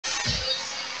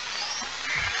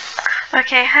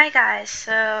Okay, hi guys.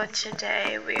 So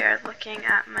today we are looking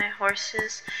at my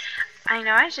horses. I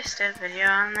know I just did a video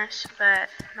on this, but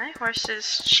my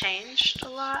horses changed a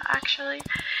lot actually,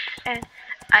 and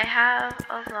I have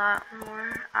a lot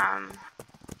more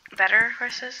better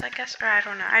horses, I guess, or I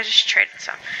don't know. I just traded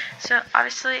some. So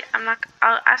obviously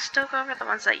I'll still go over the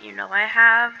ones that you know I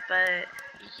have, but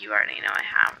you already know I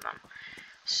have them.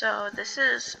 So this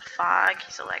is Fog.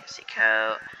 He's a legacy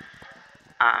coat.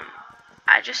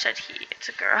 I just said he. It's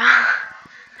a girl.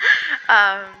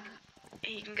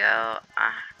 He can go.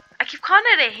 I keep calling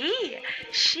it a he.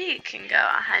 She can go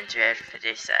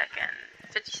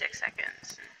 56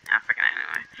 seconds. I forget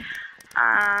anymore.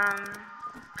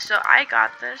 So I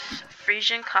got this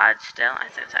Frisian Clydesdale. I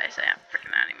think that's how you say it. I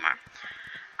forget anymore.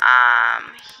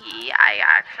 I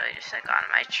actually just got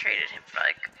him. I traded him for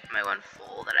like my one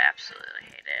foal that I absolutely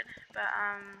hated. But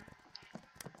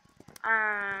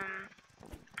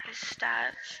his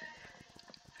stats.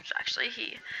 So actually,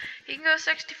 he can go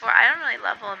 64. I don't really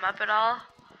level him up at all,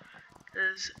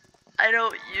 because I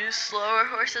don't use slower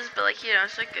horses, but like, you know,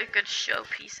 it's like a good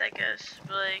showpiece, I guess.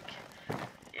 But like,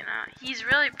 you know, he's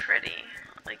really pretty.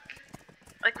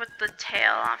 Like with the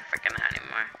tail, I don't freaking know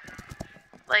anymore.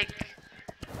 Like,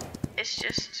 it's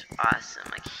just awesome.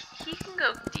 Like, he can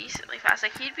go decently fast.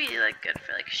 Like, he'd be like good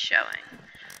for like showing.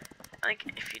 Like,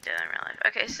 if you did in real life.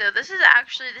 Okay, so this is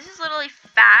literally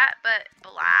fat but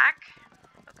black.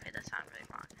 Okay, that sounded really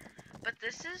wrong. But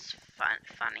this is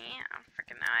funny. I don't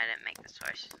freaking know. I didn't make this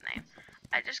horse's name.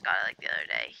 I just got it like the other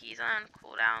day. He's on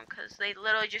cooldown because they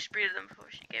literally just breeded him before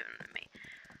she gave him to me.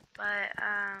 But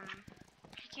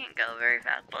he can't go very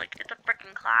fast. But like, it's a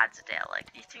freaking Clydesdale. Like,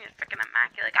 these things are freaking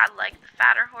immaculate. Like, I like the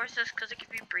fatter horses because like,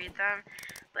 if you breed them,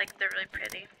 like, they're really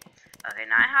pretty. Okay,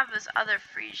 now I have this other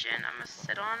Frisian. I'm gonna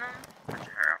sit on him. Which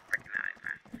are freaking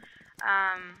nightmare.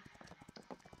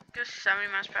 Goes 70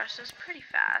 miles per hour, so it's pretty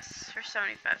fast for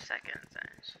 75 seconds. And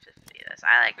it's just do this.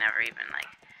 I like never even like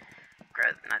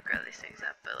not grow these things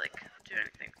up, but like do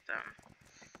anything with them.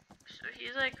 So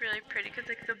he's like really pretty because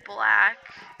like the black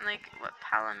and like what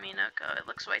Palomino go, it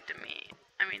looks white to me.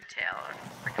 I mean tail, I don't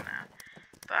freaking know,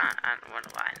 but I don't know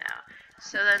why now.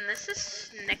 So then this is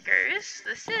Snickers.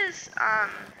 This is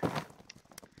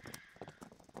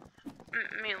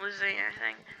me losing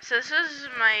everything. So this is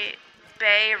my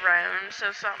Bay Roan, so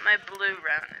it's not my Blue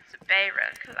Roan, it's a Bay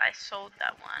Roan, because I sold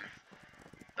that one.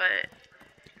 But,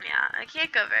 yeah, I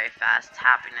can't go very fast.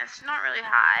 Happiness, not really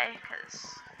high,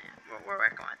 because yeah, we're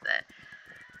working with it.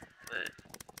 But,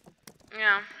 you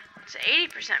know, it's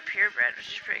 80% purebred,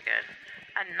 which is pretty good.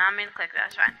 I did not mean to click that,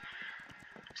 it's fine.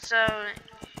 So,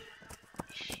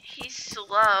 he's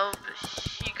slow, but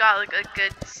he got like a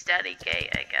good steady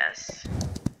gait, I guess.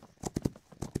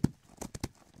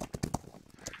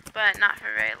 But not for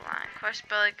very long, of course,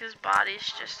 but like his body's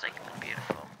just like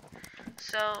beautiful.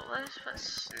 So let's put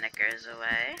Snickers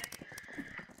away.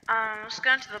 Let's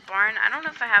go into the barn. I don't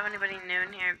know if I have anybody new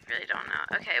in here, I really don't know.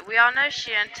 Okay, we all know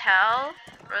Chantel,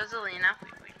 Rosalina.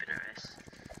 We've been over this.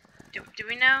 Do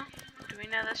we know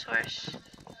this horse?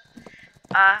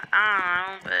 I don't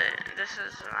know, but this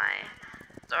is my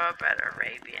thoroughbred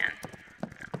Arabian.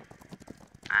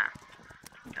 I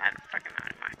don't fucking know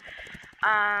anymore.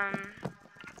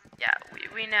 Yeah,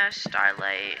 we know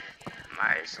Starlight,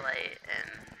 Marslight, and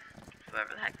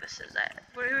whoever the heck this is at.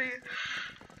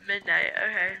 Midnight,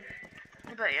 okay.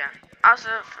 But yeah,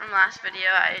 also from last video,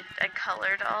 I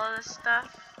colored all of this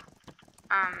stuff.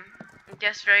 I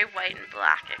guess very white and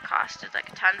black. It costed like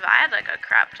a ton, but I had like a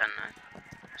crap ton of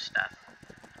stuff.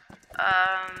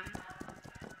 I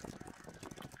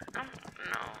don't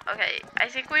know. Okay, I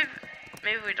think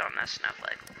maybe we don't know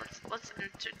Snowflake. Let's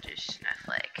introduce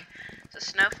Snowflake. So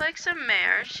Snowflake's a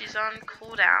mare. She's on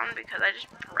cooldown because I just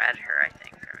bred her, I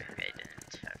think, or maybe I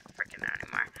didn't. I freaking know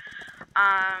anymore.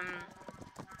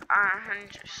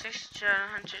 160,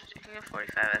 100, you can go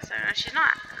 45. So she's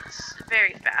not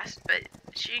very fast, but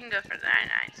she can go for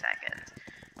 99 seconds.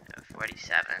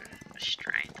 47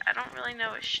 strength. I don't really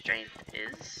know what strength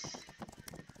is,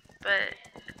 but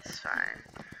it's fine.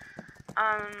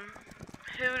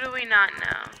 Who do we not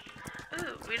know?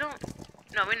 Ooh, we know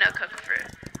Cocoa Fruit.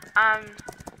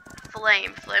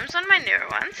 Flame's one of my newer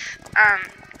ones.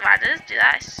 Why did it do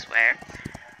that? I swear.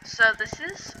 So this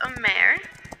is a mare.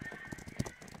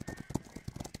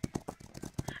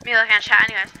 Me looking at chat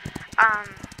anyways.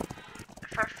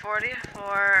 For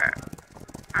 44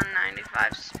 on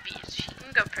 95 speed, she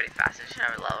can go pretty fast. I just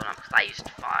never leveled up because I used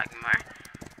Fog more.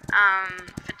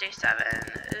 57,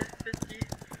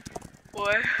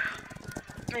 54.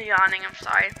 I'm yawning, I'm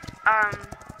sorry.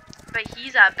 But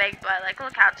he's a big boy. Like,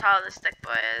 look how tall this thick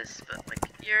boy is. But like,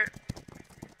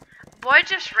 Boy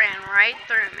just ran right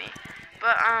through me.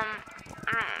 But, I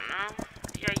don't know.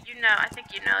 Yeah, you know, I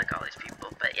think you know, like, all these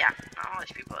people. But, yeah, not all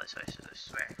these people, I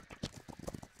swear.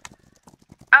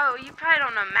 Oh, you probably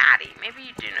don't know Maddie. Maybe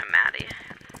you do know Maddie.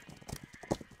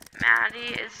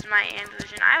 Maddie is my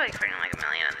illusion. I like freaking like a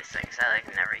million of these things. I like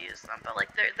never use them, but like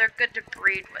they're good to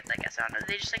breed with. I guess I don't know.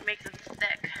 They just like make them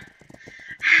thick.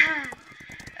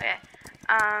 Okay.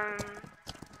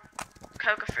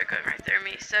 Coca Fruit going right through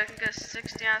me. So it can go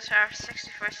 60 miles per hour,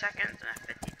 64 seconds, and a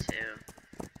 52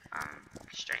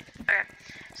 strength. Okay.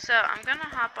 So I'm gonna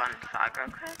hop on Fog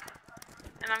real quick,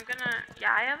 and I'm gonna.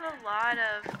 Yeah, I have a lot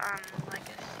of like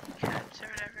codes or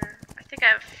whatever. I think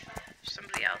I have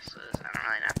somebody else's. I don't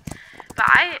really know.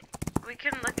 But we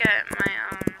can look at my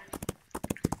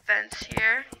fence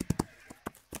here.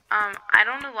 I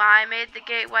don't know why I made the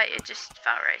gate white. It just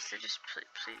felt right. So just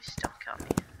please don't kill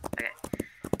me. Okay.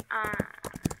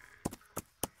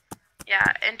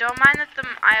 Yeah, and don't mind that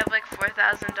I have like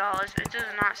 $4,000. It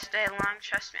does not stay long.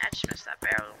 Trust me. I just missed that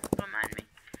barrel. Don't mind me.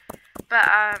 But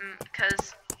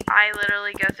cause I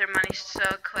literally go through money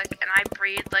so quick, and I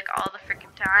breed like all the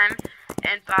freaking time.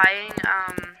 And buying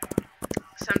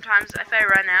sometimes if I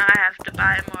run out, I have to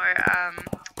buy more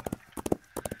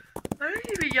I'm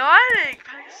even yawning.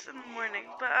 Probably in the morning,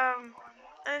 but I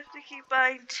have to keep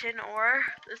buying tin ore.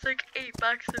 It's like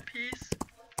 $8 a piece.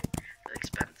 Really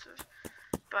expensive.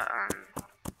 But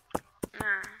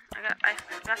yeah, I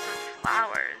got some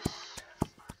flowers.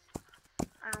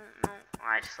 I don't know. Oh,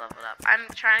 I just leveled up. I'm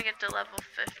trying to get to level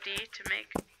 50 to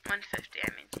make 150. I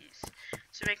mean, geez,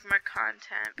 to make more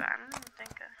content. But I don't even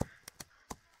think.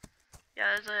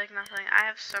 Yeah, there's like nothing. I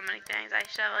have so many things. I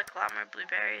used to have like a lot more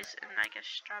blueberries and I guess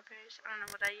strawberries. I don't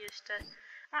know what I used to.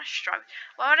 Not strawberries.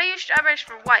 Why would I use strawberries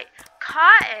for white?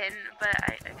 Cotton! But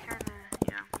I kind of,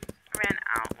 you know, ran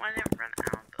out. Well, I didn't run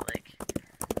out, but like,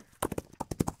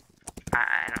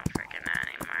 I don't freaking know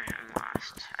anymore. I'm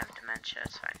lost. I have dementia.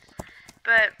 It's fine.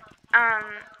 But,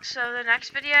 so the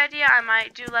next video idea, I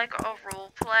might do like a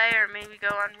role play or maybe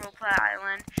go on Roleplay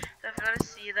Island. So if you want to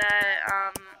see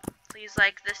that, please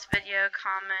like this video,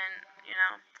 comment, you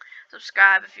know,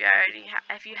 subscribe if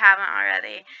you haven't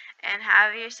already, and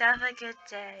have yourself a good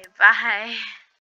day. Bye.